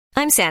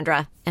I'm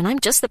Sandra, and I'm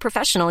just the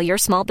professional your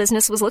small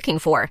business was looking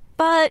for.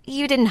 But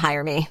you didn't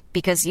hire me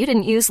because you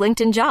didn't use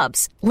LinkedIn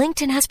Jobs.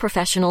 LinkedIn has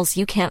professionals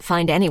you can't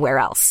find anywhere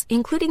else,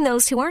 including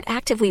those who aren't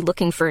actively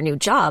looking for a new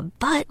job,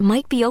 but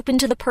might be open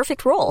to the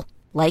perfect role,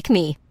 like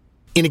me.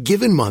 In a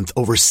given month,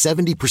 over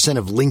 70%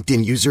 of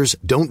LinkedIn users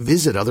don't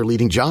visit other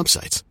leading job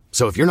sites.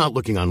 So if you're not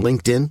looking on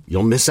LinkedIn,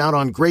 you'll miss out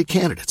on great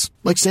candidates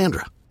like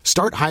Sandra.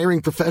 Start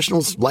hiring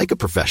professionals like a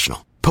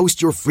professional.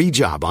 Post your free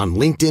job on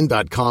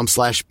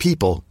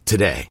linkedin.com/people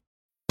today.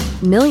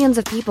 Millions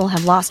of people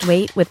have lost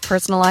weight with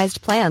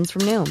personalized plans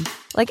from Noom.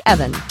 Like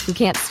Evan, who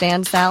can't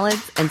stand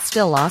salads and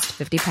still lost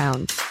 50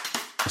 pounds.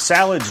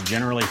 Salads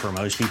generally for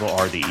most people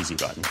are the easy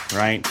button,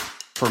 right?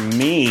 For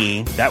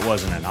me, that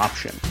wasn't an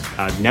option.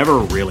 I never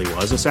really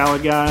was a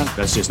salad guy.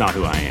 That's just not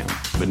who I am.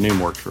 But Noom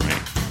worked for me.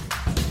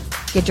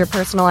 Get your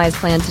personalized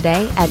plan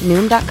today at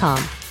Noom.com.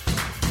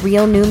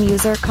 Real Noom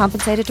user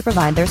compensated to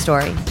provide their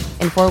story.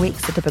 In 4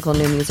 weeks, the typical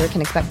Noom user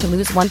can expect to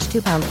lose 1 to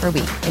 2 pounds per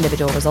week.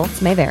 Individual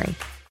results may vary.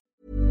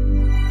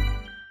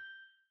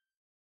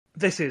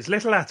 This is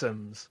Little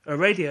Atoms, a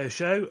radio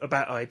show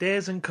about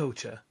ideas and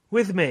culture.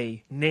 With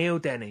me, Neil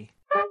Denny.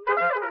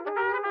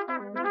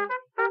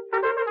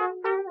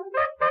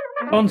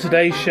 On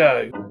today's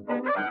show,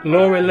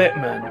 Laura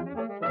Lippman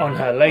on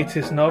her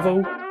latest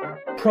novel,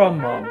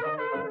 Prom.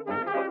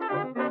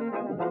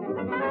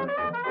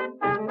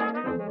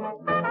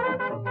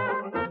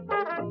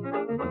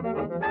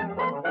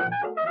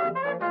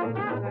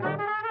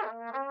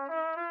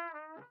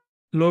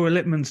 Laura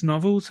Lippman's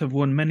novels have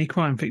won many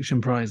crime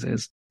fiction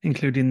prizes,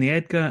 including the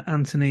Edgar,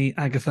 Anthony,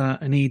 Agatha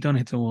and E.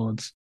 Dunnett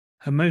Awards.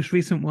 Her most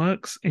recent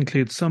works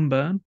include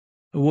Sunburn,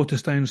 a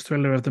Waterstones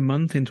Thriller of the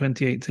Month in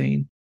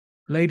 2018,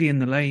 Lady in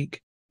the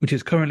Lake, which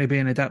is currently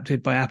being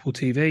adapted by Apple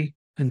TV,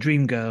 and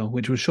Dreamgirl,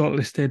 which was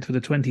shortlisted for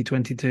the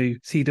 2022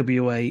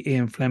 CWA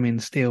Ian Fleming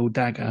Steel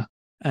Dagger.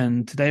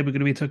 And today we're going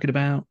to be talking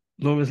about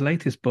Laura's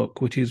latest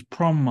book, which is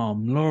Prom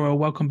Mom. Laura,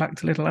 welcome back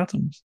to Little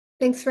Atoms.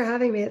 Thanks for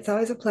having me. It's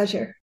always a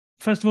pleasure.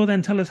 First of all,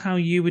 then, tell us how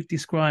you would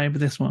describe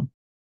this one.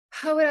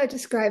 How would I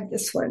describe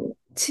this one?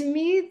 To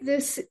me,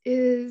 this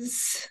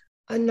is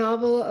a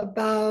novel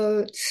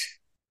about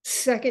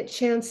second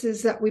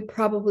chances that we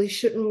probably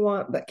shouldn't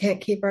want but can't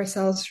keep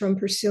ourselves from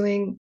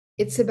pursuing.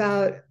 It's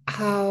about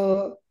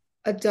how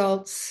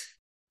adults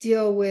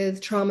deal with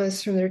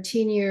traumas from their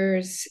teen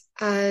years.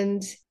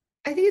 And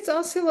I think it's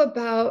also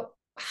about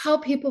how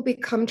people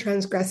become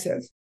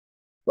transgressive.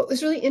 What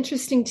was really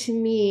interesting to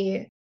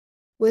me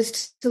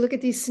was to look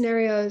at these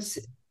scenarios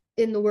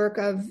in the work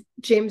of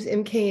James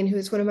M. Cain, who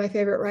is one of my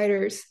favorite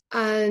writers.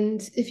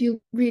 And if you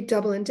read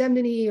Double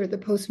Indemnity or The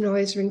Postman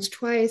Always Rings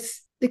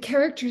Twice, the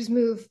characters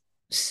move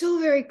so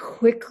very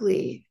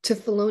quickly to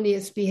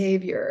felonious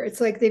behavior.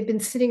 It's like they've been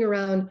sitting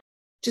around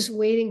just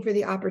waiting for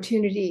the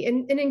opportunity.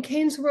 And in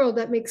Cain's world,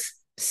 that makes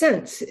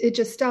sense. It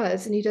just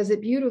does. And he does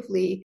it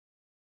beautifully.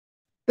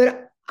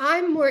 But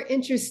I'm more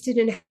interested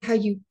in how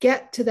you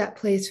get to that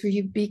place where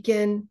you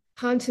begin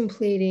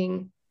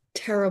contemplating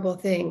terrible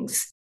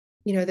things.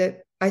 You know,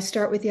 that I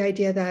start with the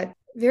idea that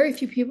very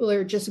few people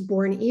are just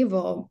born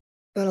evil,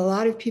 but a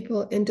lot of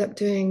people end up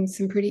doing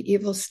some pretty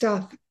evil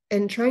stuff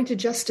and trying to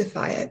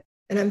justify it.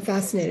 And I'm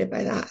fascinated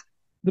by that.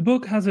 The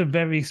book has a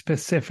very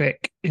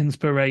specific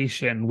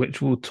inspiration,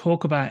 which we'll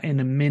talk about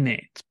in a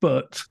minute.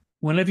 But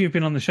whenever you've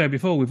been on the show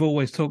before, we've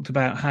always talked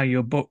about how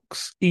your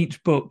books,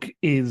 each book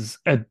is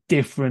a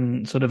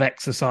different sort of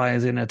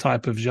exercise in a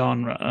type of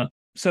genre.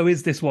 So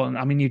is this one,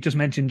 I mean, you just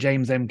mentioned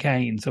James M.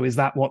 Cain. So is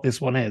that what this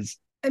one is?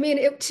 I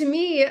mean, to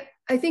me,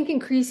 I think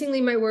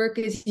increasingly my work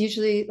is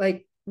usually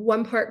like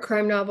one part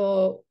crime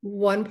novel,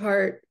 one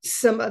part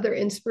some other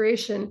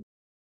inspiration.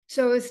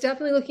 So it's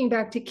definitely looking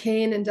back to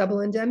Cain and Double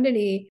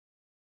Indemnity.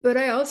 But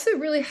I also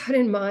really had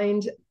in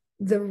mind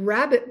the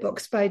Rabbit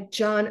books by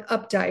John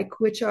Updike,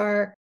 which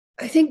are,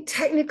 I think,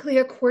 technically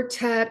a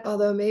quartet,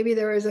 although maybe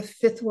there was a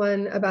fifth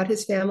one about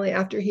his family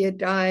after he had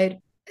died.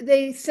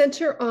 They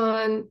center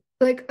on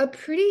like a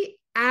pretty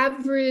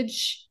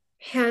average,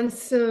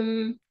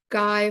 handsome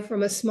guy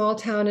from a small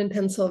town in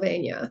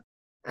Pennsylvania.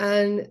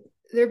 And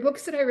they're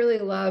books that I really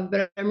love,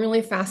 but I'm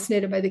really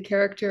fascinated by the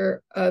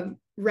character of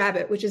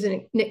Rabbit, which is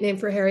a nickname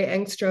for Harry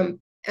Angstrom,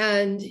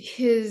 and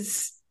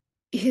his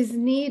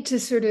need to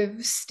sort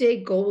of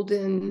stay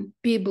golden,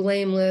 be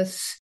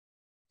blameless,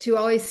 to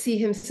always see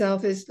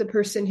himself as the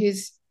person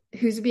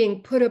who's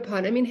being put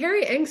upon. I mean,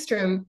 Harry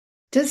Angstrom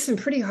does some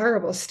pretty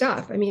horrible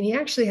stuff. I mean, he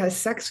actually has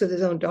sex with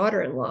his own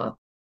daughter-in-law.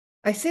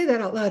 I say that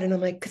out loud and I'm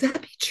like, could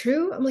that be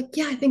true? I'm like,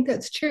 yeah, I think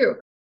that's true.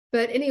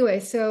 But anyway,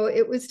 so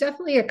it was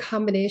definitely a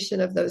combination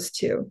of those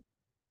two.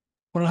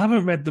 Well, I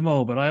haven't read them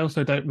all, but I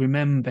also don't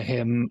remember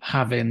him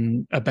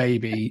having a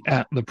baby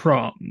at the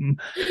prom.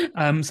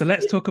 So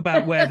let's talk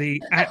about where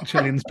the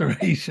actual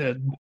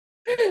inspiration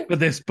for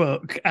this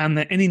book and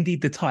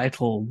indeed the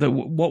title,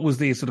 what was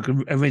the sort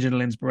of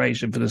original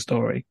inspiration for the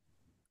story?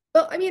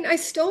 Well, I mean, I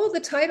stole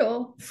the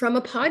title from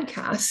a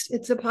podcast.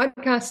 It's a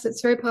podcast that's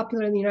very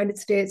popular in the United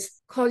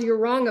States called You're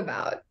Wrong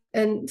About.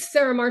 And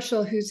Sarah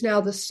Marshall, who's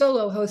now the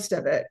solo host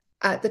of it,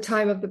 at the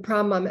time of the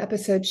Prom Mom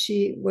episode,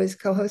 she was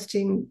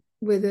co-hosting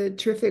with a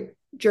terrific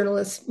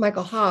journalist,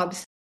 Michael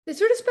Hobbs. They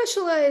sort of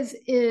specialize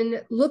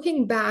in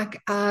looking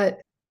back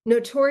at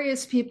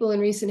notorious people in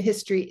recent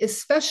history,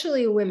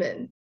 especially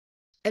women,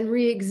 and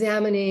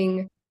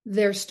re-examining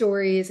their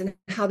stories and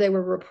how they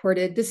were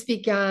reported.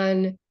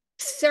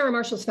 Sarah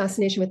Marshall's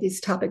fascination with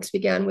these topics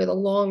began with a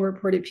long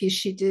reported piece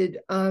she did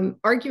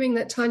arguing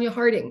that Tanya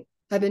Harding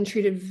had been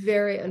treated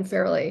very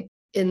unfairly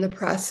in the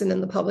press and in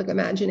the public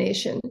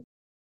imagination.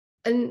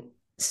 And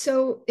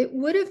so it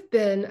would have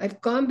been,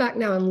 I've gone back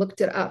now and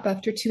looked it up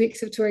after 2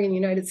 weeks of touring in the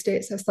United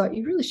States. I thought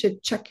you really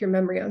should check your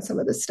memory on some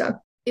of this stuff.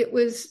 It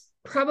was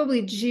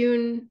probably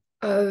June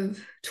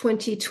of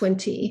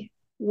 2020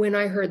 when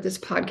I heard this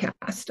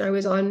podcast. I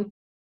was on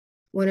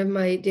one of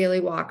my daily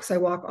walks. I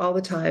walk all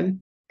the time.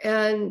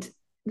 And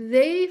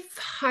they've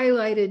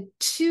highlighted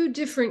 2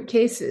 different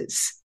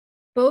cases,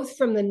 both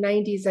from the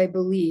 90s, I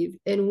believe,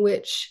 in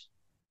which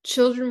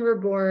children were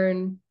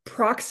born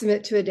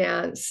proximate to a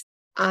dance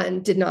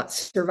and did not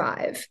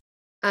survive.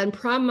 And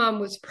Prom Mom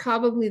was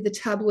probably the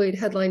tabloid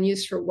headline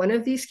used for one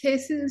of these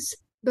cases.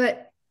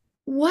 But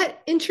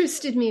what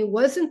interested me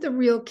wasn't the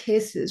real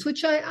cases,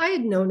 which I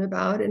had known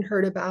about and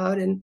heard about.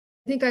 And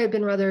I think I had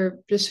been rather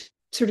just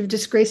sort of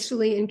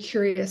disgracefully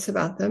incurious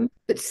about them.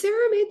 But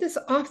Sarah made this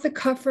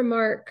off-the-cuff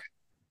remark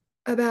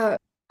about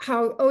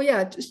how,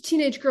 just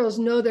teenage girls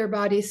know their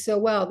bodies so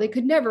well, they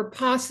could never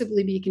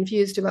possibly be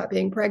confused about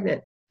being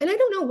pregnant. And I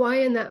don't know why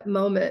in that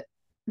moment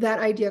that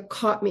idea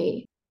caught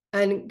me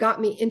and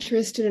got me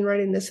interested in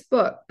writing this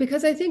book,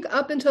 because I think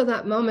up until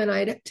that moment,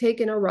 I'd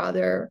taken a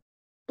rather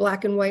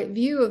black and white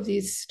view of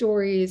these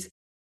stories.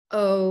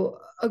 Oh,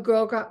 a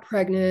girl got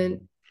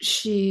pregnant,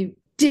 she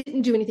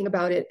didn't do anything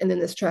about it, and then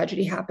this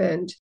tragedy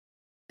happened,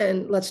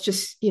 and let's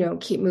just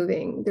keep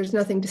moving. There's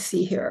nothing to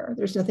see here,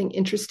 there's nothing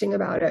interesting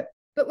about it.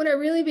 But when I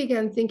really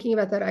began thinking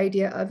about that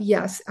idea of,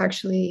 yes,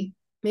 actually,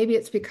 maybe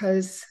it's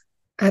because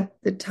at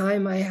the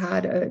time I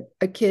had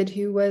a kid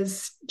who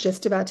was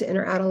just about to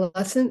enter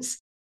adolescence.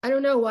 I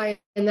don't know why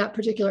in that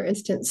particular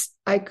instance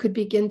I could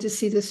begin to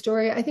see the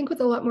story, I think, with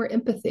a lot more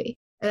empathy,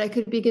 and I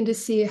could begin to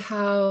see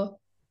how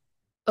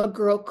a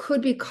girl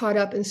could be caught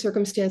up in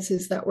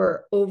circumstances that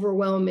were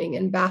overwhelming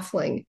and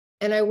baffling.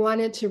 And I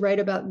wanted to write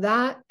about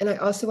that. And I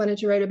also wanted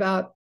to write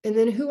about, and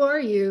then who are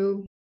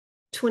you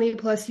 20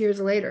 plus years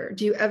later?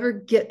 Do you ever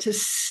get to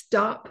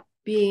stop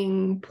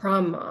being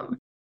prom mom?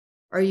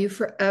 Are you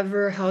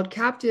forever held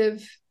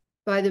captive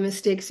by the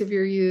mistakes of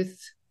your youth?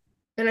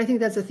 And I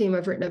think that's a theme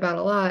I've written about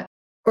a lot.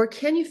 Or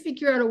can you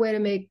figure out a way to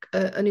make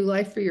a new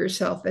life for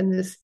yourself in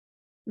this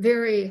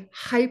very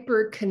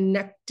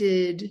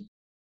hyper-connected,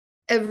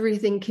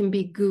 everything can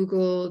be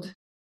Googled,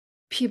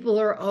 people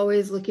are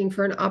always looking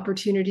for an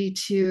opportunity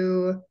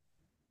to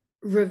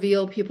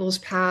reveal people's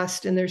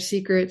past and their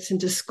secrets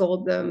and to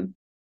scold them.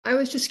 I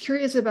was just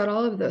curious about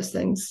all of those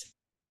things.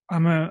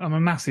 I'm a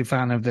massive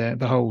fan of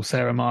the whole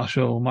Sarah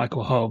Marshall,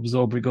 Michael Hobbs,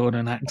 Aubrey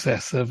Gordon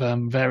access of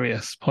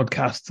various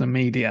podcasts and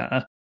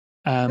media.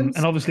 And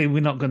obviously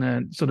we're not going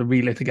to sort of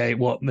relitigate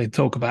what they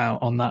talk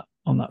about on that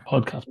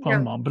podcast,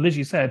 Prom Mom. But as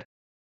you said,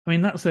 I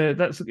mean,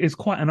 it's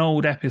quite an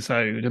old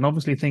episode, and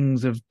obviously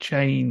things have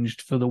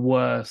changed for the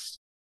worse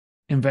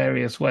in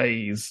various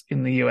ways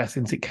in the US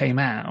since it came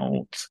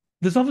out.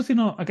 There's obviously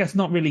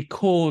not really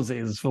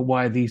causes for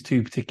why these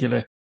 2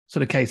 particular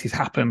sort of cases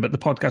happen, but the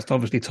podcast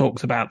obviously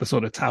talks about the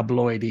sort of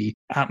tabloidy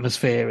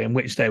atmosphere in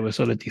which they were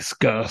sort of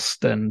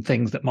discussed and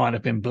things that might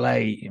have been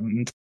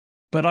blamed.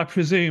 But I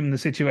presume the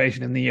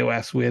situation in the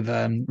US with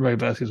Roe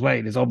versus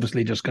Wade is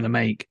obviously just going to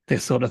make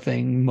this sort of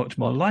thing much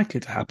more likely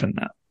to happen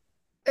now.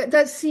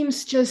 That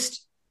seems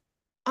just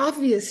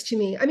obvious to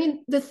me. I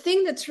mean, the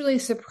thing that's really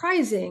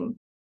surprising,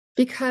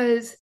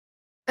 because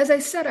as I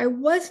said, I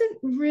wasn't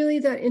really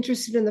that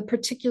interested in the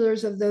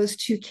particulars of those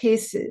 2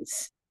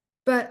 cases,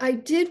 but I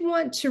did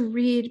want to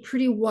read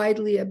pretty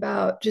widely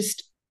about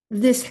just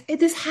this.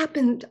 This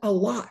happened a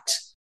lot.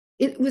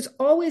 It was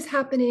always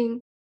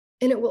happening,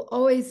 and it will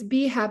always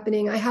be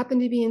happening. I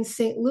happened to be in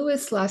St.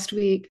 Louis last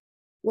week,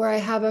 where I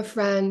have a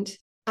friend,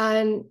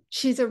 and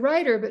she's a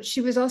writer, but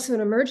she was also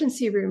an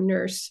emergency room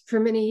nurse for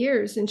many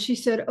years. And she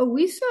said,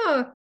 we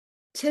saw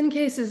 10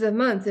 cases a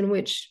month in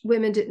which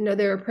women didn't know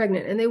they were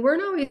pregnant, and they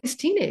weren't always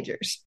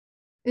teenagers.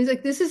 And it's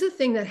like, this is a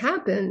thing that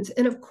happens.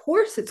 And of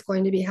course it's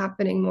going to be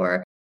happening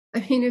more.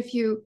 I mean, if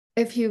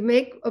you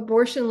make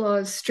abortion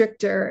laws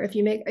stricter,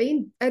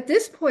 at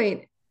this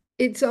point,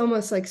 it's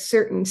almost like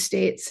certain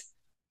states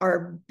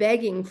are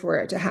begging for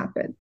it to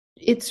happen.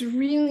 It's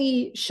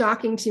really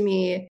shocking to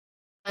me.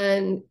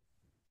 And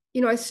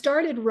I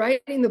started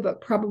writing the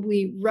book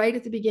probably right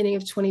at the beginning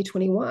of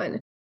 2021.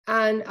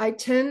 And I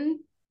tend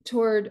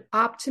toward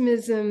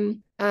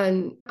optimism,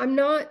 and I'm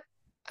a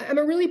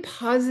really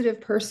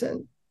positive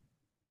person,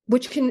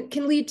 which can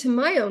lead to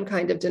my own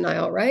kind of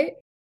denial, right?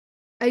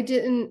 I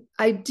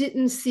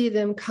didn't see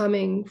them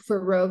coming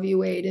for Roe v.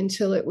 Wade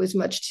until it was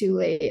much too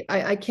late.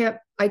 I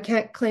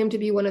can't claim to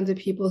be one of the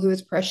people who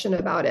is prescient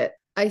about it.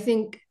 I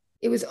think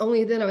it was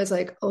only then I was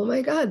like, oh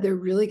my God, they're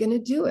really going to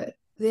do it.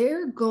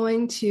 they're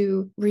going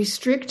to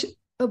restrict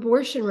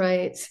abortion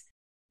rights,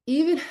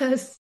 even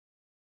as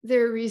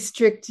they're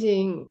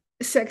restricting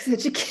sex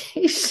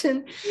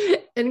education.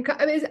 And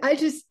I mean,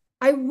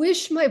 I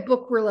wish my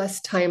book were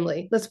less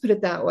timely. Let's put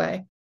it that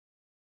way.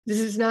 This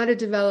is not a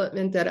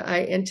development that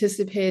I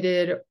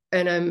anticipated,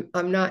 and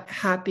I'm not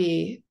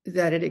happy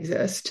that it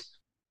exists.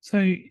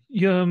 So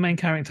your main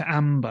character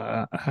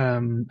Amber,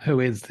 who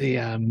is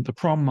the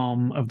prom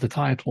mom of the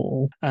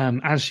title,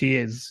 as she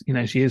is,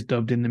 she is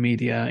dubbed in the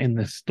media in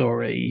this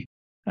story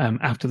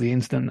after the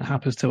incident that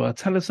happens to her.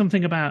 Tell us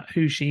something about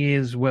who she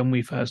is when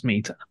we first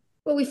meet her.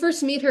 Well, we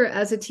first meet her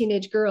as a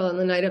teenage girl on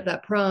the night of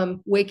that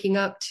prom, waking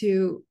up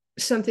to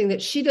something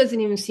that she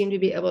doesn't even seem to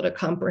be able to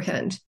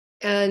comprehend.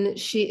 And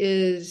she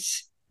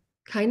is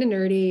kind of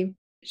nerdy.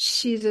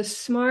 She's a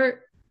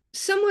smart,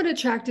 somewhat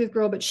attractive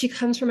girl, but she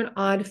comes from an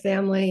odd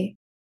family.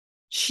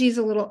 She's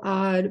a little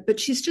odd, but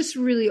she's just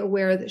really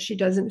aware that she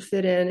doesn't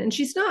fit in. And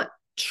she's not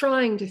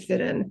trying to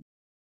fit in.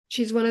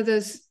 She's one of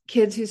those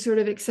kids who sort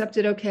of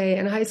accepted, okay,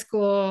 in high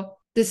school,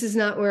 this is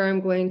not where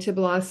I'm going to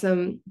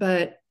blossom,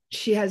 but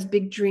she has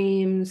big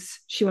dreams.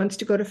 She wants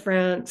to go to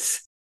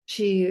France.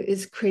 She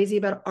is crazy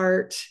about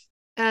art.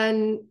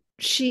 And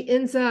she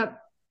ends up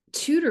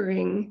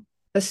tutoring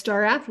a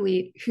star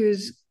athlete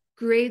whose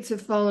grades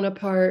have fallen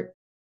apart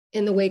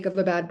in the wake of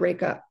a bad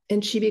breakup.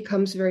 And she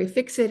becomes very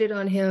fixated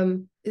on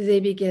him.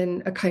 They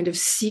begin a kind of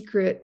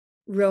secret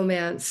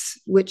romance,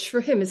 which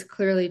for him is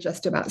clearly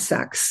just about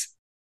sex.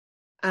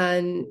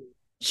 And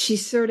she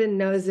sort of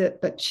knows it,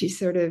 but she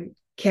sort of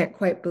can't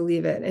quite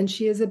believe it. And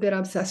she is a bit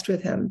obsessed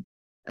with him.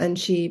 And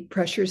she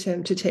pressures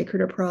him to take her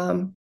to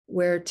prom,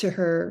 where to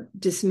her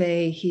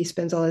dismay, he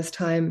spends all his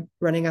time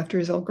running after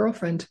his old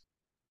girlfriend.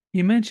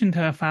 You mentioned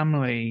her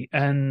family,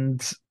 and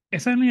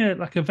it's only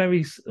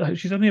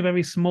she's only a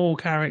very small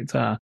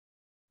character,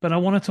 but I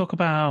want to talk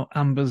about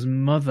Amber's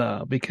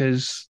mother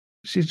because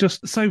she's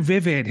just so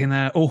vivid in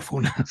her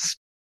awfulness.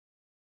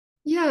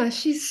 Yeah,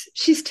 she's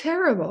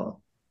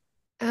terrible.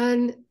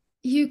 And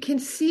you can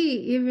see,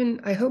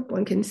 even, I hope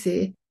one can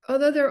see,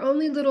 although they're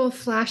only little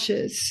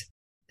flashes,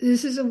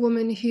 this is a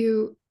woman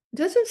who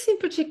doesn't seem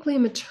particularly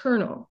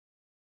maternal.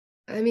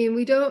 I mean,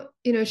 we don't,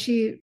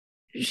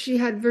 she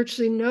had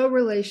virtually no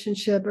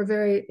relationship or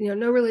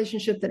no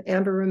relationship that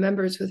Amber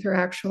remembers with her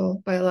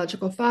actual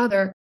biological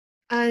father.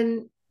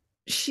 And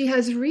she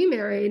has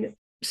remarried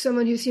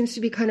someone who seems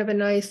to be kind of a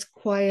nice,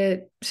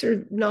 quiet, sort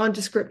of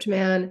nondescript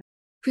man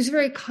who's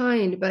very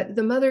kind. But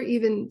the mother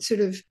even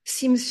sort of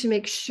seems to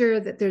make sure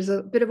that there's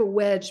a bit of a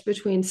wedge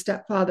between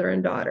stepfather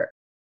and daughter.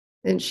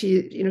 And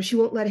she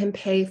won't let him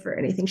pay for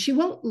anything. She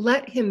won't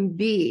let him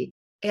be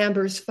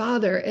Amber's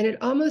father. And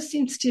it almost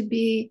seems to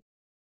be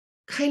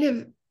kind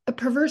of a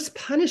perverse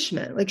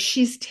punishment. Like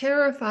she's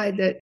terrified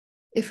that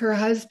if her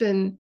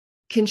husband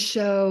can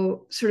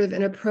show sort of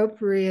an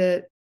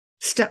appropriate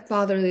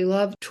stepfatherly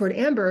love toward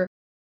Amber,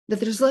 that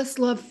there's less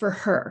love for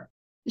her.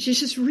 She's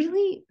just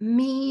really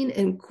mean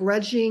and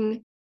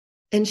grudging.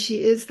 And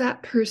she is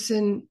that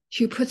person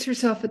who puts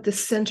herself at the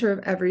center of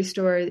every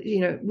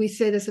story. We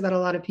say this about a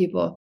lot of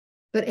people,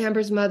 but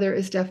Amber's mother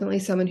is definitely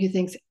someone who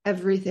thinks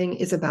everything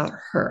is about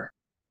her.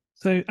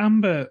 So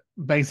Amber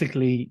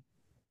basically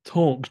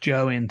talk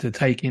Joe into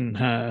taking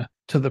her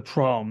to the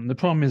prom. The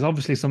prom is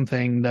obviously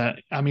something that,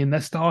 I mean,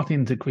 they're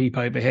starting to creep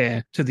over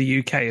here to the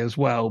UK as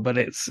well, but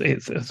it's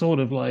a sort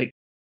of like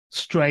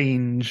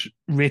strange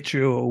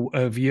ritual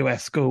of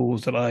US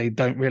schools that I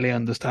don't really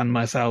understand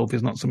myself.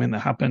 Is not something that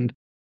happened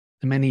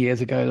many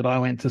years ago that I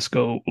went to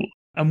school.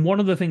 And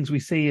one of the things we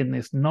see in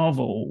this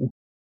novel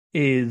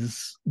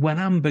is when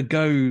Amber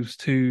goes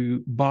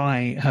to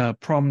buy her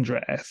prom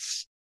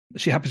dress,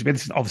 she happens to be,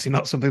 this is obviously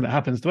not something that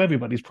happens to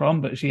everybody's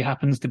prom, but she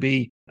happens to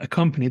be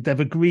accompanied. They've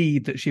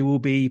agreed that she will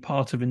be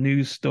part of a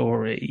news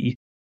story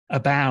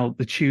about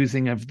the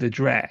choosing of the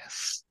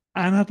dress.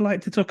 And I'd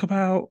like to talk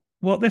about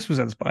what this was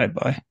inspired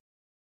by.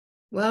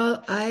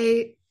 Well,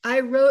 I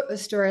wrote a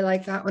story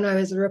like that when I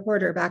was a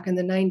reporter back in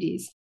the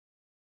 90s.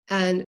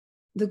 And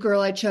the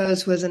girl I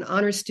chose was an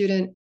honor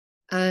student,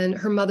 and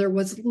her mother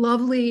was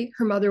lovely.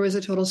 Her mother was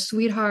a total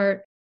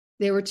sweetheart.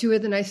 They were two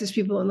of the nicest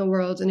people in the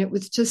world. And it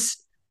was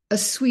just a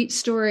sweet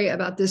story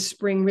about this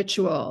spring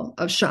ritual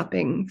of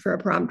shopping for a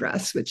prom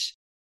dress, which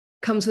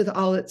comes with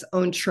all its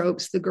own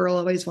tropes. The girl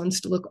always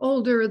wants to look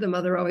older. The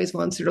mother always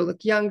wants her to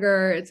look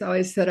younger. It's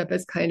always set up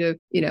as kind of,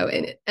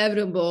 an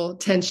inevitable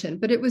tension.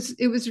 But it was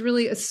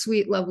really a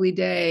sweet, lovely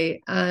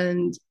day.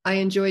 And I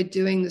enjoyed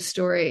doing the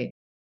story.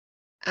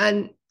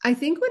 And I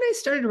think when I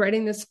started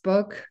writing this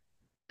book,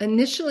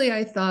 initially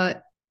I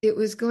thought it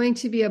was going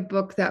to be a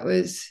book that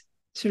was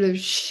sort of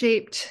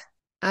shaped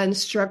and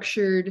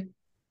structured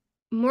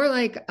more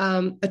like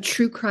a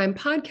true crime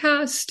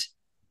podcast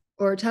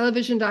or a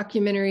television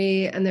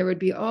documentary. And there would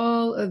be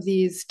all of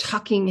these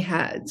talking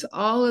heads,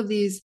 all of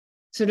these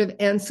sort of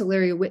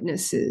ancillary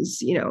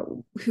witnesses,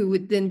 who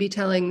would then be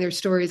telling their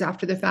stories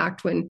after the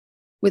fact when,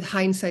 with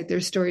hindsight,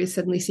 their stories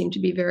suddenly seemed to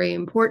be very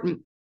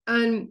important.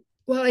 And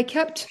while I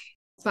kept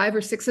 5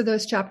 or 6 of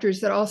those chapters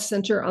that all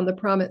center on the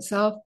prom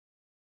itself,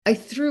 I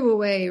threw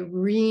away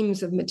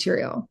reams of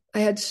material. I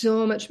had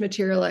so much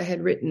material I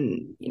had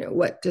written.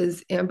 What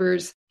does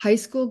Amber's high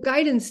school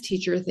guidance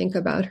teacher think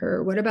about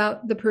her? What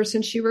about the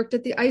person she worked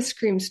at the ice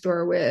cream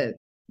store with?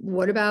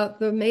 What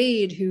about the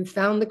maid who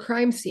found the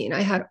crime scene?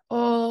 I had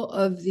all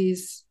of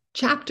these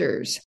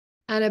chapters.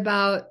 And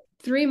about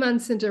 3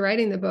 months into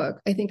writing the book,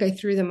 I think I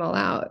threw them all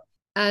out.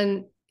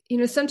 And,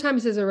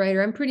 sometimes as a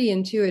writer, I'm pretty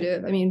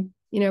intuitive. I mean,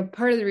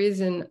 part of the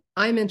reason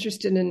I'm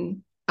interested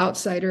in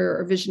outsider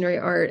or visionary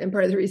art, and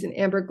part of the reason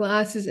Amber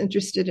Glass is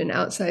interested in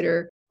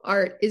outsider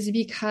art, is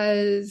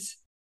because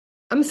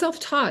I'm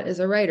self-taught as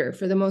a writer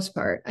for the most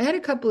part. I had a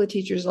couple of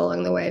teachers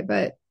along the way,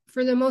 but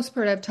for the most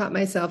part, I've taught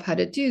myself how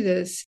to do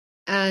this.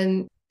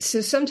 And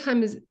so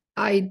sometimes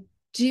I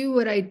do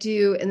what I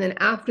do, and then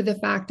after the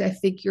fact, I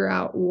figure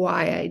out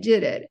why I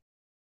did it.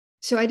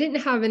 So I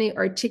didn't have any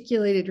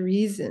articulated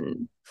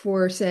reason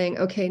for saying,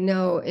 okay,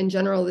 no, in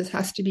general, this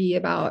has to be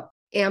about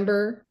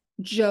Amber,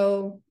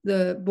 Joe,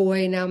 the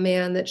boy, now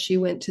man, that she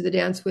went to the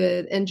dance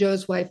with, and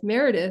Joe's wife,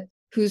 Meredith,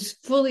 who's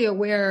fully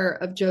aware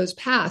of Joe's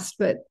past,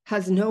 but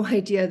has no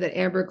idea that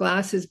Amber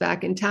Glass is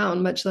back in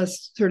town, much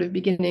less sort of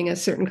beginning a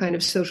certain kind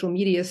of social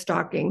media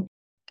stalking.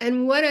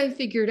 And what I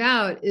figured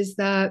out is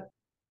that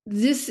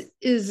this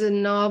is a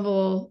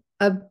novel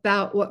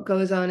about what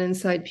goes on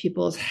inside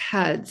people's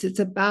heads. It's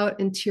about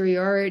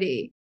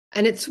interiority.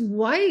 And it's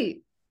why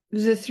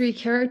the three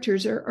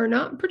characters are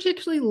not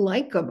particularly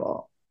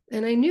likable.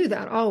 And I knew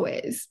that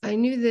always. I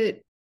knew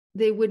that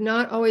they would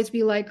not always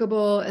be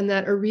likable, and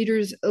that a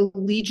reader's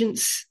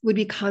allegiance would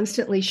be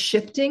constantly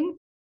shifting.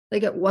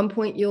 Like at one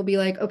point you'll be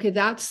like, okay,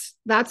 that's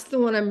the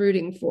one I'm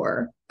rooting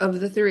for of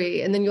the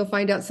three. And then you'll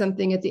find out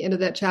something at the end of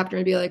that chapter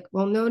and be like,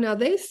 well, no, now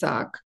they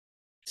suck.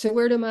 So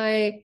where does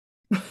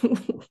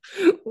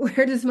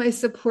my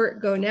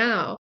support go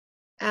now?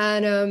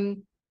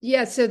 And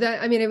so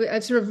that,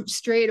 I've sort of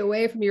strayed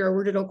away from your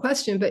original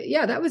question, but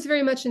yeah, that was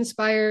very much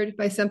inspired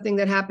by something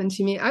that happened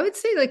to me. I would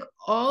say like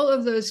all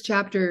of those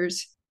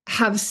chapters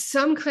have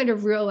some kind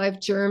of real life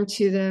germ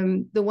to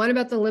them. The one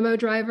about the limo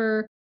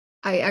driver,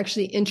 I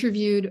actually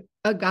interviewed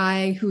a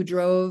guy who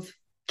drove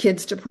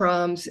kids to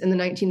proms in the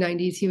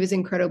 1990s. He was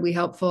incredibly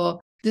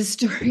helpful. The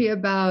story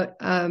about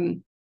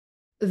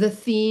the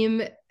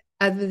theme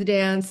at the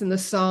dance and the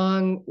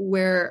song,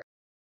 where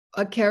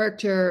a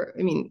character,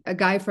 a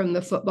guy from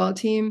the football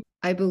team,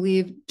 I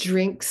believe,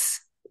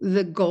 drinks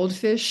the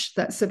goldfish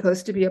that's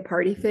supposed to be a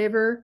party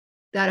favor.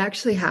 That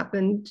actually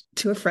happened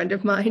to a friend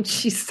of mine.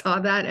 She saw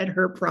that at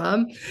her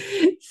prom.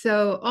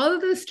 So all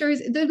of those stories,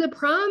 the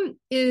prom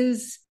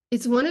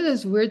it's one of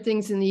those weird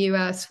things in the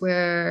US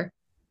where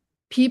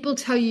people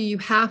tell you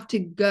have to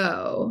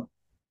go,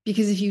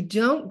 because if you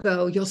don't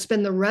go, you'll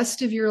spend the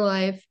rest of your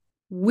life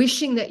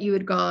wishing that you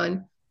had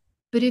gone.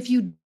 But if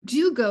you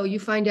do go, you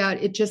find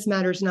out it just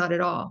matters not at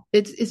all.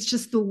 It's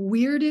just the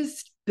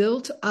weirdest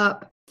built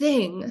up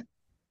thing.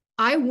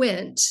 I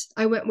went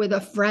with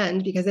a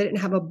friend because I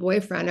didn't have a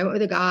boyfriend. I went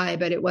with a guy,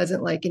 but it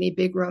wasn't like any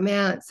big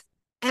romance.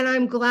 And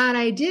I'm glad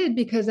I did,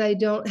 because I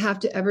don't have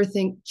to ever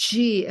think,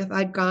 gee, if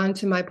I'd gone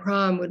to my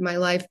prom, would my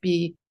life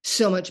be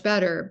so much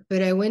better?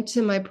 But I went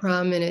to my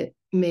prom and it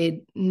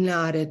made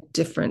not a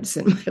difference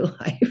in my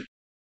life.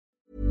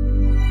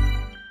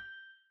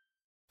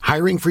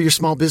 Hiring for your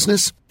small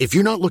business? If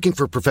you're not looking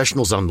for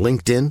professionals on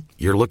LinkedIn,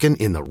 you're looking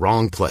in the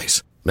wrong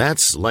place.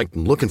 That's like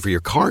looking for your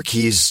car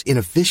keys in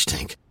a fish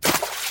tank.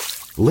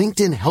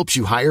 LinkedIn helps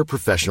you hire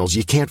professionals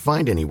you can't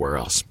find anywhere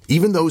else,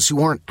 even those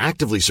who aren't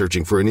actively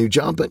searching for a new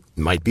job but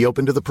might be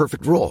open to the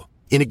perfect role.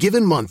 In a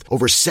given month,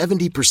 over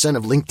 70%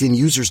 of LinkedIn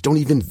users don't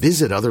even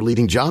visit other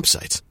leading job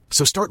sites.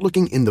 So start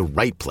looking in the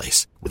right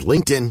place. With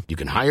LinkedIn, you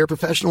can hire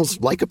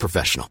professionals like a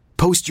professional.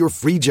 Post your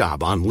free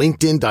job on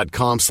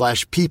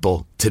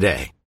linkedin.com/people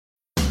today.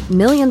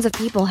 Millions of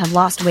people have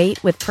lost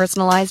weight with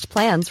personalized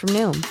plans from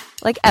Noom.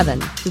 Like Evan,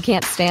 who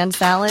can't stand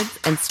salads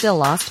and still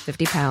lost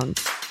 50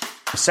 pounds.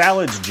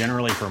 Salads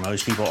generally for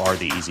most people are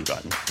the easy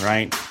button,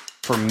 right?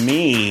 For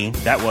me,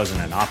 that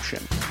wasn't an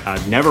option.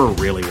 I never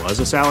really was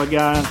a salad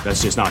guy.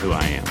 That's just not who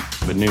I am.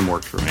 But Noom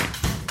worked for me.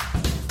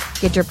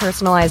 Get your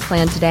personalized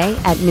plan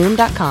today at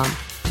Noom.com.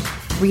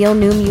 Real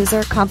Noom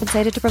user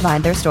compensated to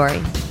provide their story.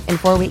 In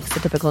 4 weeks,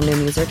 the typical Noom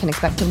user can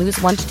expect to lose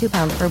 1 to 2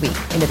 pounds per week.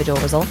 Individual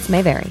results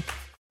may vary.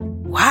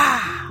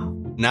 Wow.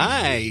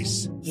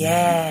 Nice.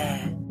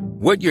 Yeah.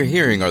 What you're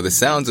hearing are the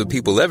sounds of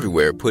people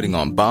everywhere putting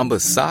on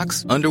Bombas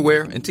socks,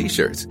 underwear, and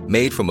T-shirts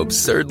made from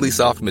absurdly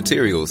soft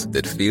materials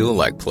that feel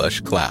like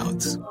plush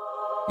clouds.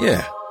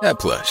 Yeah, that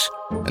plush.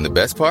 And the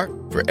best part?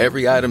 For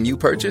every item you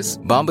purchase,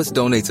 Bombas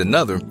donates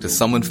another to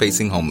someone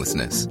facing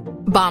homelessness.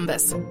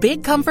 Bombas.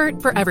 Big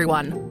comfort for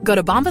everyone. Go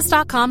to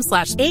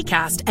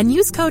bombas.com/ACAST and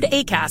use code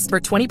ACAST for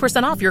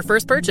 20% off your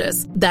first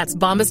purchase. That's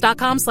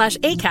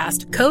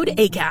bombas.com/ACAST. Code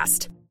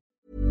ACAST.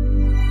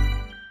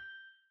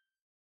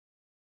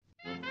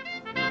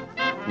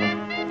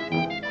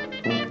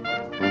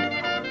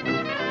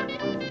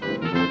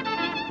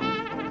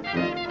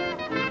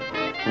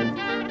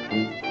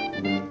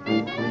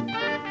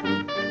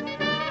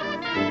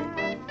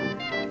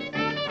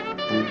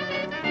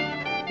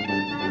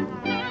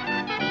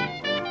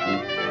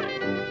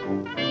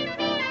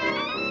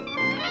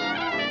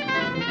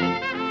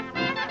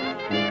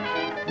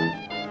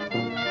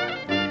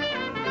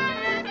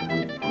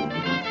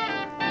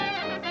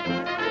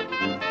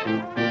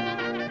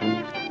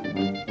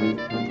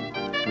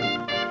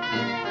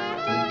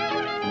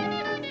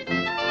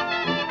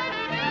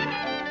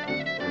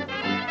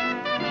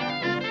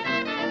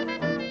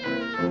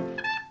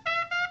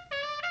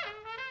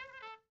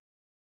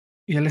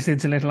 You're listening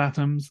to Little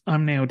Atoms.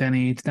 I'm Neil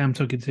Denny. Today I'm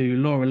talking to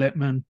Laura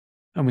Lippman,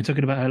 and we're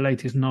talking about her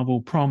latest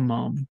novel,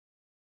 Prom.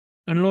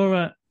 And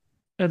Laura,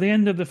 at the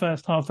end of the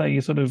first half there,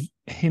 you sort of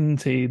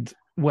hinted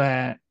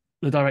where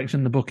the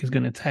direction the book is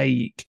going to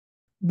take.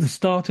 The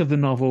start of the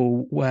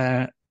novel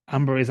where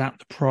Amber is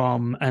at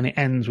prom and it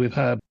ends with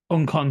her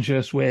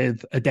unconscious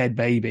with a dead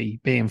baby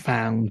being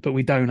found, but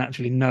we don't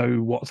actually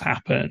know what's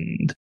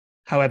happened.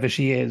 However,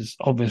 she is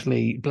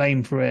obviously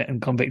blamed for it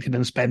and convicted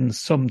and spends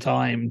some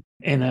time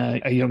in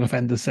a young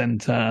offender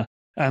centre.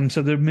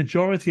 So the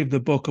majority of the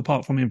book,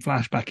 apart from in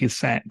flashback, is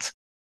set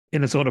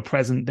in a sort of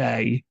present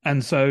day.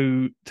 And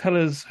so tell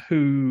us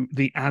who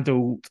the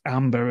adult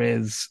Amber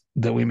is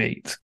that we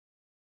meet.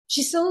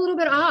 She's still a little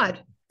bit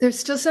odd. There's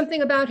still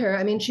something about her.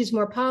 I mean, she's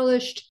more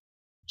polished.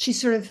 She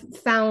sort of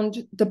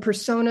found the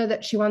persona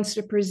that she wants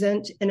to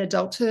present in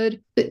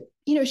adulthood. But,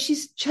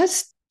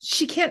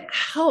 she can't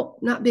help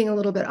not being a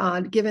little bit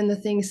odd given the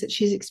things that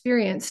she's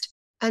experienced.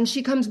 And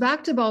she comes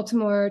back to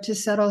Baltimore to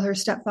settle her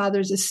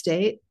stepfather's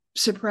estate,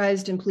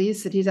 surprised and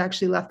pleased that he's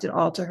actually left it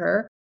all to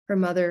her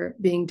mother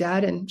being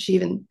dead. And she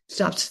even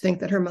stops to think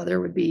that her mother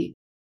would be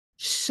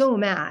so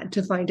mad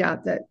to find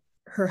out that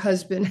her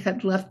husband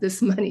had left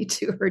this money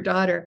to her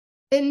daughter.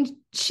 And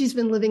she's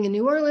been living in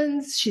New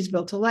Orleans. She's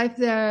built a life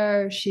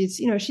there. She's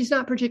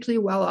not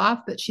particularly well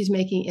off, but she's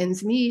making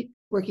ends meet,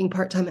 working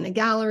part-time in a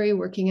gallery,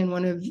 working in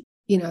one of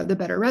the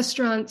better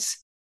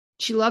restaurants.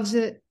 She loves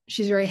it.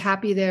 She's very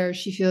happy there.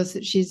 She feels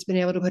that she's been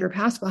able to put her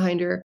past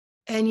behind her.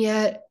 And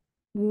yet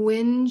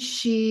when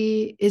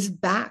she is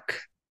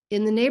back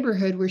in the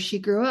neighborhood where she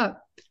grew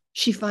up,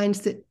 she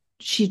finds that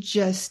she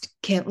just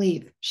can't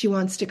leave. She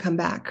wants to come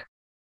back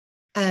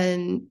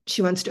and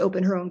she wants to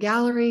open her own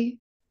gallery.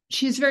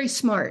 She's very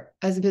smart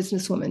as a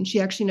businesswoman.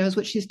 She actually knows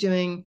what she's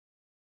doing,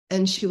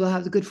 and she will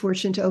have the good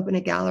fortune to open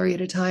a gallery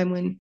at a time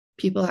when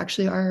people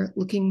actually are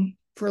looking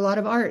for a lot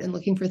of art and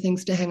looking for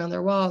things to hang on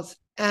their walls.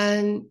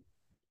 And,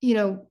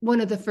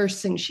 one of the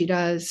first things she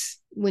does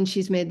when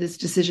she's made this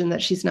decision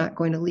that she's not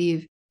going to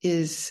leave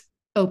is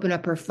open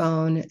up her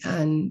phone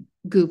and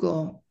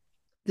Google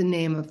the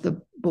name of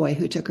the boy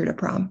who took her to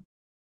prom.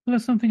 Well,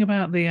 there's something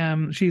about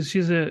the,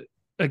 she's a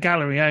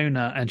gallery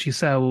owner, and she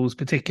sells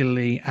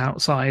particularly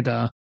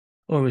outsider,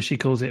 or as she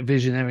calls it,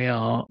 visionary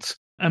art.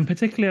 And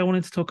particularly, I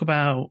wanted to talk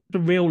about the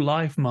real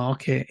life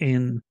market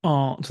in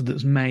art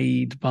that's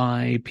made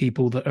by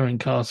people that are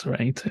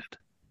incarcerated.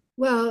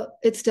 Well,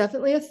 it's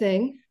definitely a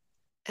thing.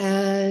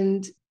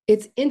 And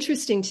it's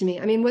interesting to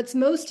me. I mean, what's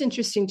most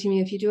interesting to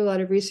me, if you do a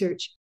lot of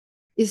research,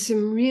 is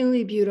some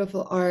really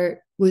beautiful art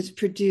was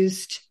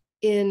produced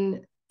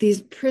in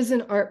these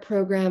prison art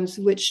programs,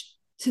 which,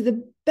 to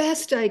the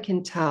best I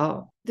can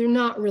tell, they're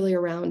not really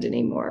around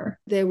anymore.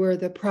 They were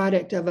the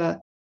product of a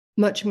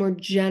much more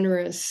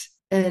generous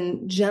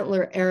and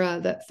gentler era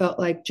that felt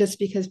like just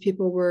because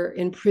people were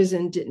in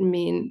prison didn't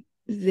mean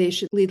they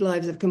should lead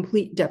lives of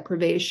complete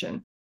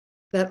deprivation,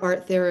 that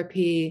art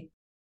therapy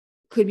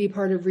could be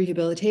part of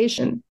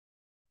rehabilitation.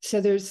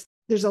 So there's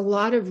a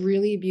lot of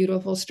really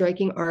beautiful,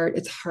 striking art.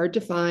 It's hard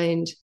to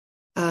find.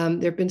 There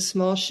have been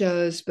small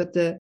shows, but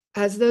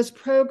as those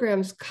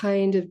programs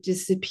kind of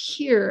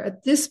disappear,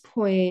 at this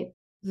point,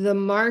 the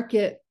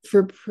market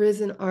for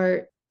prison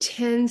art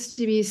tends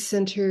to be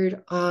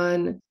centered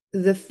on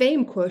the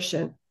fame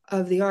quotient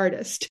of the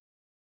artist.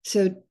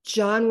 So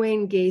John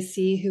Wayne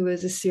Gacy, who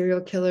was a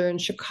serial killer in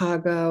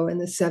Chicago in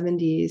the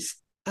 70s,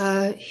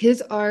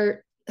 his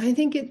art, I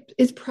think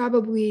it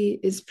probably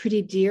is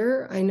pretty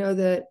dear. I know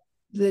that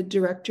the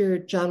director,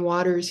 John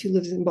Waters, who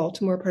lives in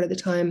Baltimore part of the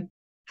time,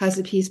 has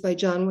a piece by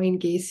John Wayne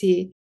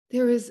Gacy.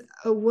 There was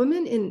a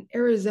woman in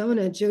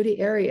Arizona,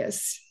 Jodi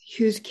Arias,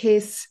 whose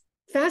case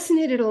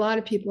fascinated a lot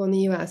of people in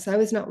the US. I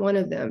was not one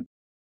of them.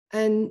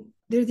 And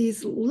there are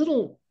these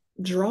little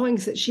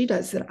drawings that she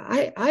does that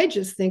I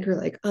just think are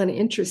like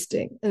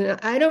uninteresting. And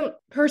I don't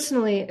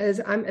personally,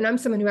 I'm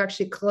someone who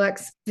actually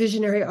collects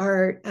visionary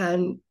art,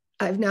 and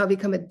I've now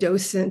become a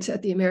docent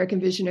at the American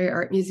Visionary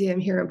Art Museum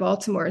here in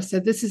Baltimore. So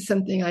this is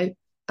something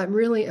I'm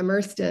really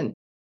immersed in.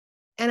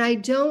 And I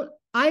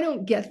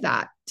don't get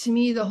that. To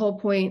me, the whole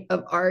point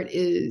of art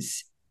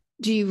is,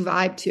 do you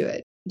vibe to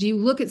it? Do you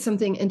look at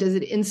something and does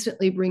it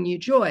instantly bring you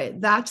joy?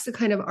 That's the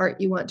kind of art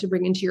you want to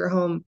bring into your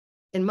home.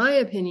 In my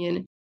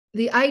opinion,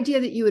 the idea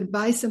that you would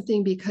buy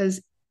something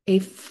because a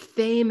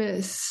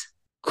famous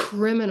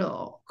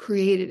criminal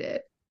created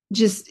it,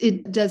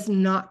 it does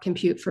not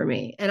compute for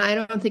me. And I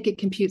don't think it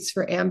computes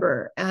for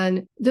Amber.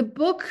 And the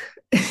book,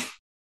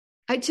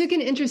 I took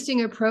an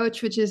interesting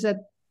approach, which is that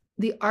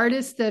the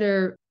artists that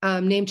are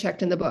name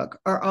checked in the book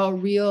are all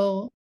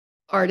real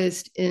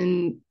artists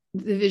in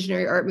the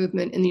visionary art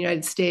movement in the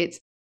United States.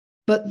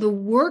 But the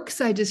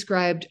works I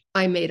described,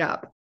 I made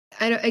up.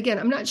 Again,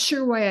 I'm not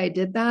sure why I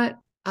did that.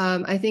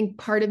 I think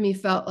part of me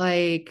felt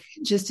like,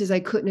 just as I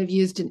couldn't have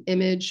used an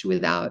image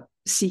without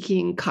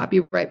seeking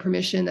copyright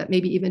permission, that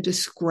maybe even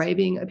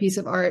describing a piece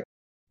of art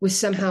was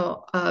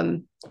somehow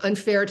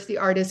unfair to the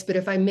artist. But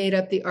if I made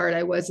up the art,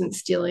 I wasn't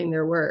stealing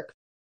their work.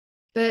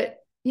 But,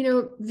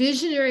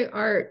 visionary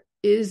art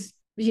is,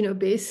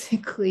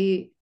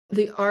 basically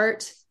the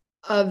art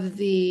of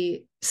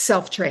the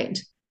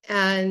self-trained.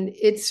 And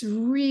it's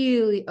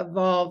really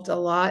evolved a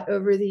lot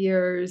over the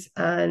years.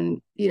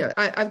 And,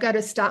 I've got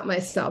to stop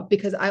myself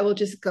because I will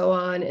just go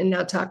on and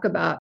now talk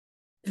about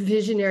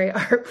visionary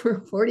art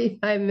for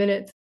 45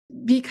 minutes.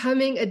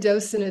 Becoming a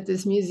docent at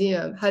this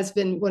museum has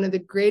been one of the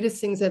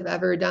greatest things I've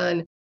ever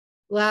done.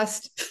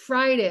 Last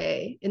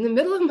Friday, in the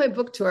middle of my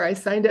book tour, I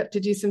signed up to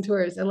do some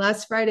tours. And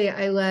last Friday,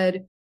 I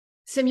led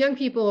some young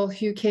people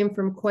who came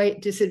from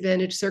quite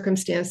disadvantaged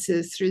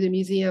circumstances through the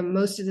museum.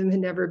 Most of them had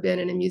never been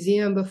in a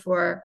museum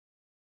before.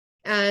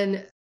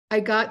 And I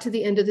got to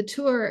the end of the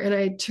tour and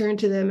I turned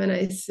to them and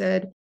I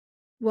said,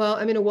 well,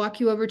 I'm going to walk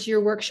you over to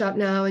your workshop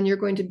now and you're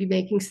going to be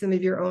making some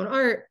of your own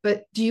art,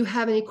 but do you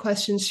have any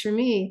questions for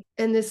me?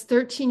 And this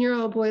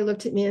 13-year-old boy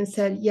looked at me and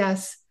said,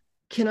 yes,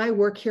 can I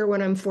work here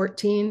when I'm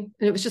 14?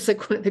 And it was just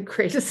like one of the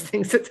greatest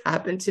things that's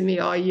happened to me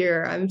all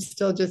year. I'm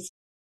still just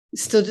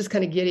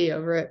kind of giddy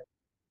over it.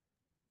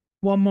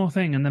 One more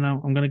thing, and then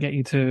I'm going to get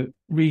you to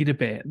read a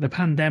bit. The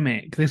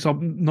pandemic. This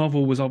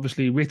novel was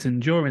obviously written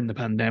during the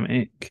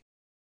pandemic,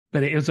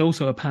 but it was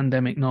also a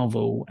pandemic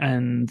novel.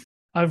 And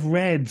I've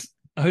read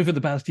over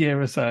the past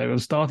year or so,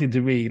 I've started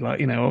to read,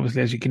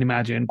 obviously, as you can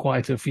imagine,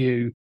 quite a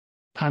few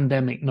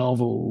pandemic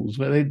novels,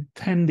 but they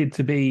tended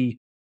to be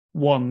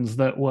ones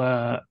that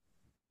were,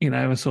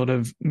 a sort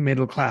of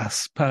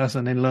middle-class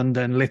person in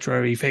London,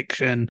 literary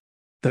fiction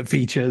that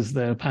features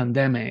the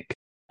pandemic.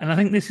 And I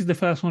think this is the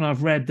first one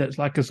I've read that's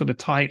like a sort of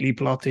tightly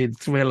plotted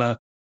thriller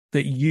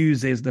that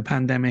uses the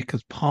pandemic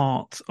as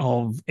part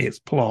of its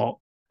plot.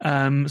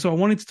 So I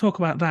wanted to talk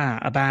about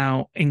that,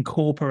 about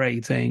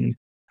incorporating,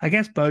 I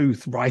guess,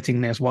 both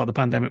writing this while the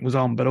pandemic was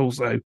on, but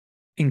also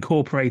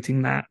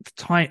incorporating that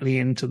tightly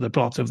into the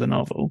plot of the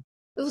novel.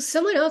 Well,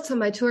 someone else on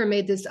my tour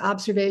made this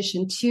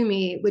observation to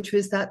me, which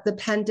was that the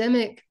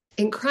pandemic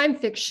in crime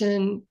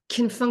fiction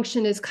can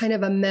function as kind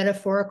of a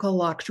metaphorical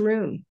locked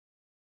room,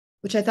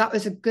 which I thought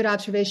was a good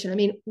observation. I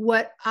mean,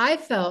 what I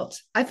felt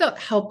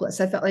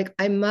helpless. I felt like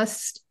I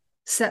must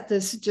set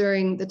this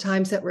during the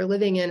times that we're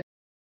living in.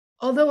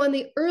 Although on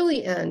the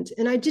early end,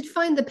 and I did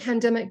find the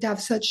pandemic to have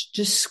such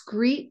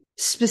discrete,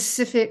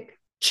 specific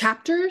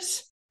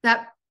chapters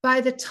that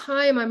by the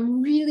time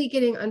I'm really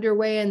getting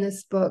underway in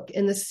this book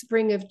in the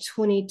spring of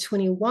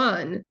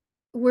 2021,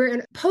 we're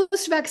in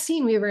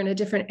post-vaccine, we were in a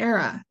different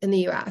era in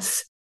the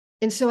US.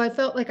 And so I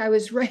felt like I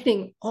was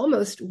writing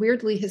almost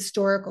weirdly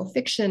historical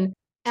fiction.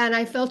 And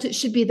I felt it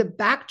should be the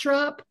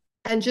backdrop.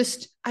 And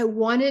I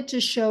wanted to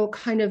show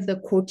kind of the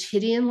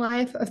quotidian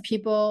life of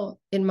people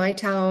in my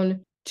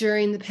town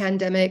during the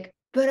pandemic.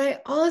 But I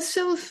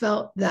also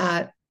felt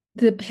that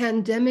the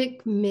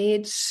pandemic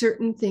made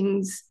certain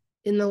things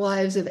in the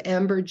lives of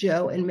Amber,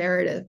 Joe, and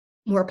Meredith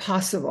more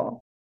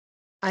possible.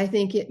 I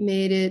think it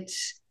made it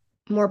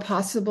more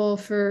possible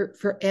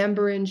for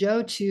Amber and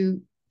Joe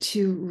to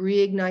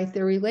reignite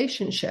their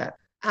relationship.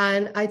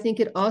 And I think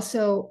it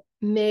also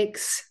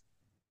makes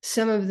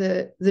some of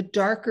the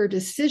darker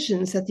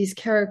decisions that these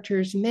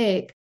characters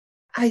make.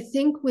 I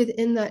think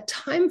within that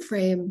time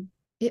frame,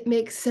 it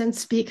makes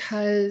sense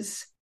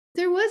because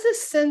there was a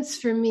sense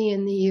for me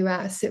in the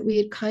US that we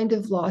had kind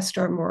of lost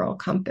our moral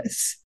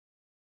compass.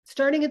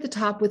 Starting at the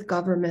top with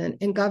government,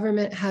 and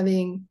government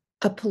having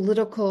a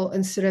political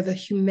instead of a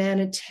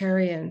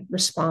humanitarian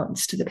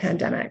response to the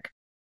pandemic.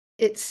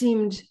 It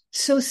seemed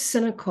so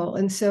cynical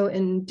and so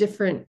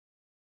indifferent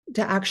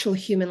to actual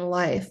human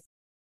life.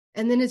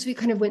 And then as we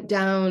kind of went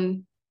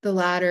down the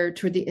ladder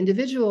toward the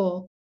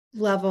individual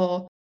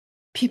level,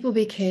 people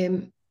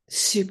became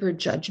super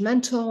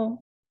judgmental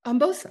on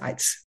both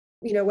sides.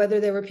 Whether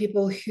there were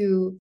people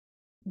who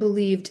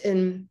believed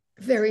in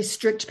very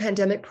strict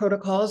pandemic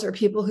protocols or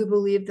people who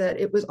believed that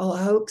it was all a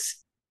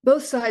hoax.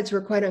 Both sides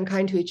were quite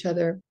unkind to each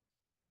other.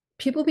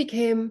 People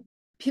became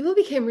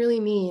really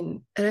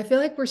mean. And I feel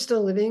like we're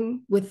still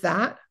living with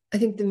that. I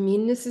think the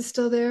meanness is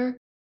still there.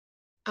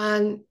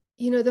 And,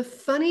 the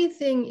funny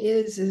thing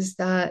is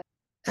that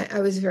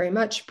I was very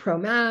much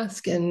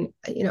pro-mask. And,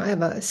 I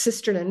have a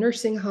sister in a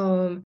nursing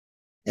home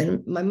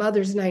and my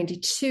mother's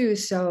 92.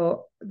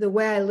 So the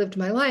way I lived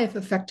my life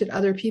affected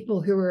other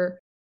people who were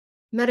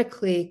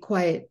medically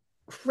quite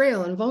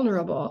frail and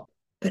vulnerable.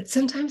 But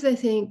sometimes I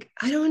think,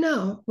 I don't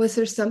know, was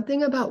there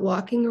something about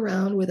walking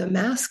around with a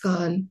mask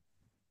on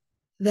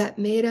that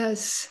made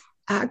us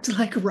act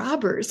like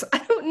robbers? I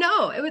don't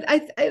know.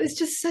 It was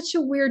just such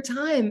a weird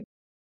time.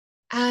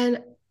 And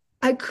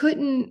I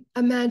couldn't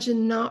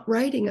imagine not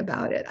writing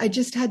about it. I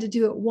just had to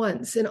do it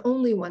once and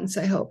only once,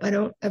 I hope. I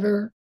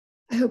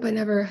hope I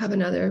never have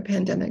another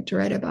pandemic to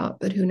write about,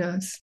 but who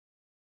knows?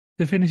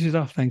 To finish it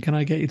off then, can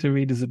I get you to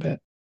read us a bit?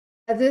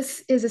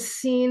 This is a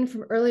scene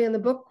from early in the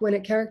book when a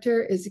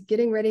character is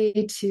getting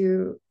ready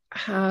to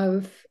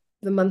have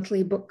the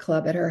monthly book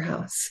club at her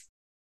house.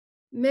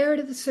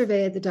 Meredith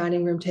surveyed the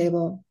dining room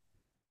table.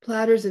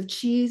 Platters of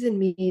cheese and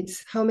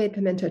meats, homemade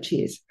pimento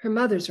cheese, her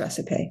mother's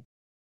recipe.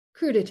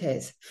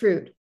 Crudités,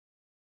 fruit.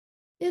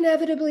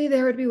 Inevitably,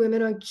 there would be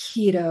women on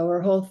keto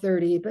or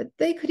Whole30, but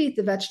they could eat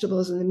the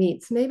vegetables and the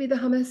meats, maybe the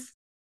hummus.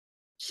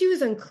 She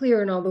was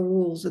unclear in all the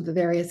rules of the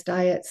various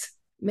diets.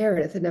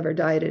 Meredith had never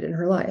dieted in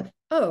her life.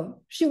 Oh,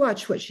 she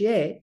watched what she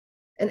ate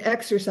and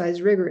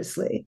exercised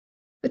rigorously,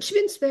 but she'd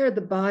been spared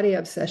the body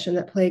obsession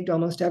that plagued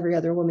almost every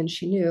other woman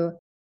she knew,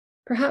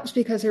 perhaps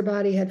because her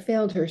body had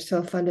failed her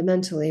so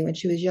fundamentally when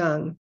she was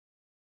young.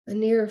 A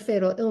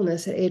near-fatal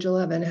illness at age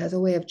 11 has a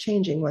way of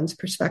changing one's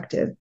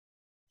perspective.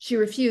 She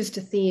refused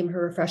to theme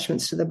her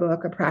refreshments to the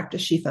book, a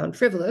practice she found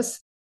frivolous,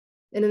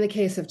 and in the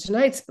case of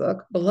tonight's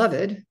book,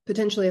 beloved,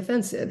 potentially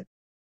offensive.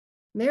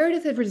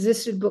 Meredith had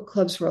resisted book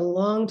clubs for a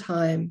long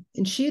time,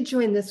 and she had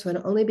joined this one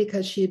only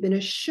because she had been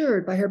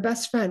assured by her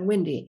best friend,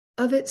 Wendy,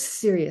 of its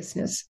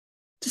seriousness.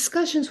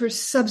 Discussions were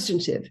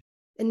substantive,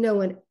 and no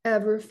one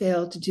ever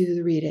failed to do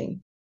the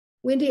reading.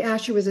 Wendy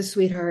Asher was a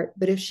sweetheart,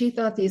 but if she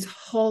thought these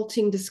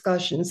halting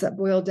discussions that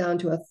boiled down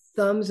to a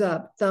thumbs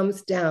up,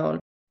 thumbs down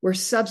were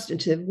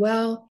substantive,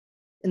 well,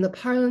 in the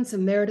parlance of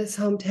Meredith's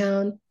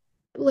hometown,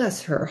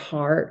 bless her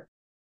heart,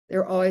 there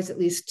were always at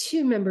least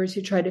two members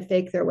who tried to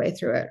fake their way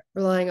through it,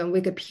 relying on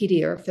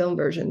Wikipedia or film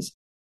versions,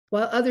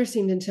 while others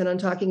seemed intent on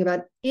talking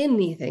about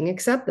anything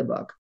except the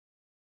book.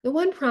 The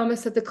one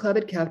promise that the club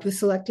had kept was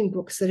selecting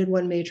books that had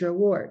won major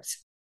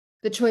awards.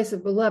 The choice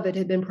of Beloved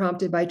had been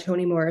prompted by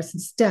Toni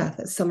Morrison's death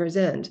at Summer's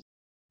End.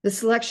 The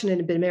selection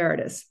had been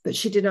Meredith's, but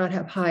she did not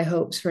have high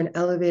hopes for an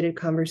elevated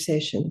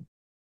conversation.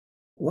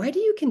 "Why do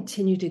you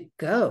continue to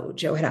go?"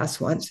 Joe had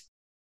asked once,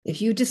 "if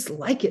you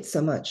dislike it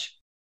so much?"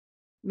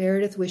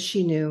 Meredith wished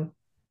she knew.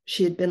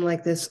 She had been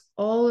like this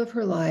all of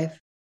her life,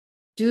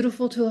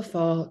 dutiful to a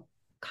fault,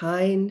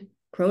 kind,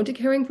 prone to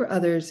caring for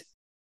others,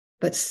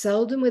 but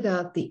seldom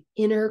without the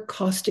inner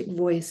caustic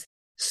voice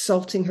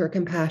salting her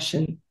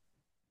compassion.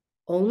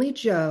 Only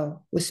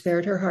Joe was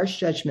spared her harsh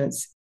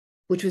judgments,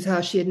 which was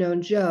how she had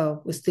known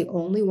Joe was the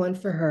only one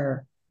for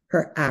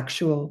her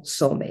actual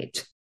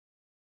soulmate.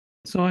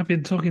 So I've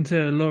been talking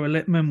to Laura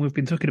Lippman. We've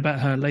been talking about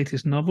her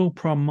latest novel,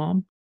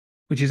 Prom,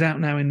 which is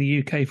out now in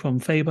the UK from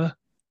Faber.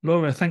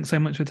 Laura, thanks so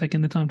much for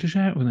taking the time to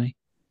share it with me.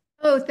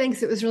 Oh,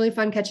 thanks. It was really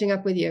fun catching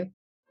up with you.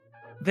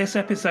 This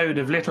episode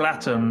of Little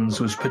Atoms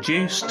was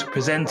produced,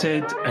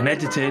 presented, and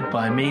edited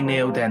by me,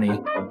 Neil Denny.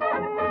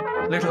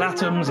 Little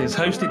Atoms is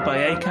hosted by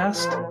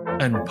Acast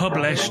and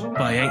published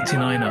by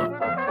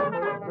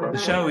 89up. The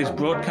show is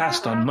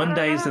broadcast on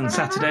Mondays and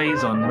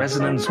Saturdays on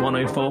Resonance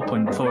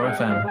 104.4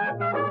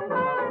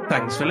 FM.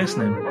 Thanks for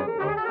listening.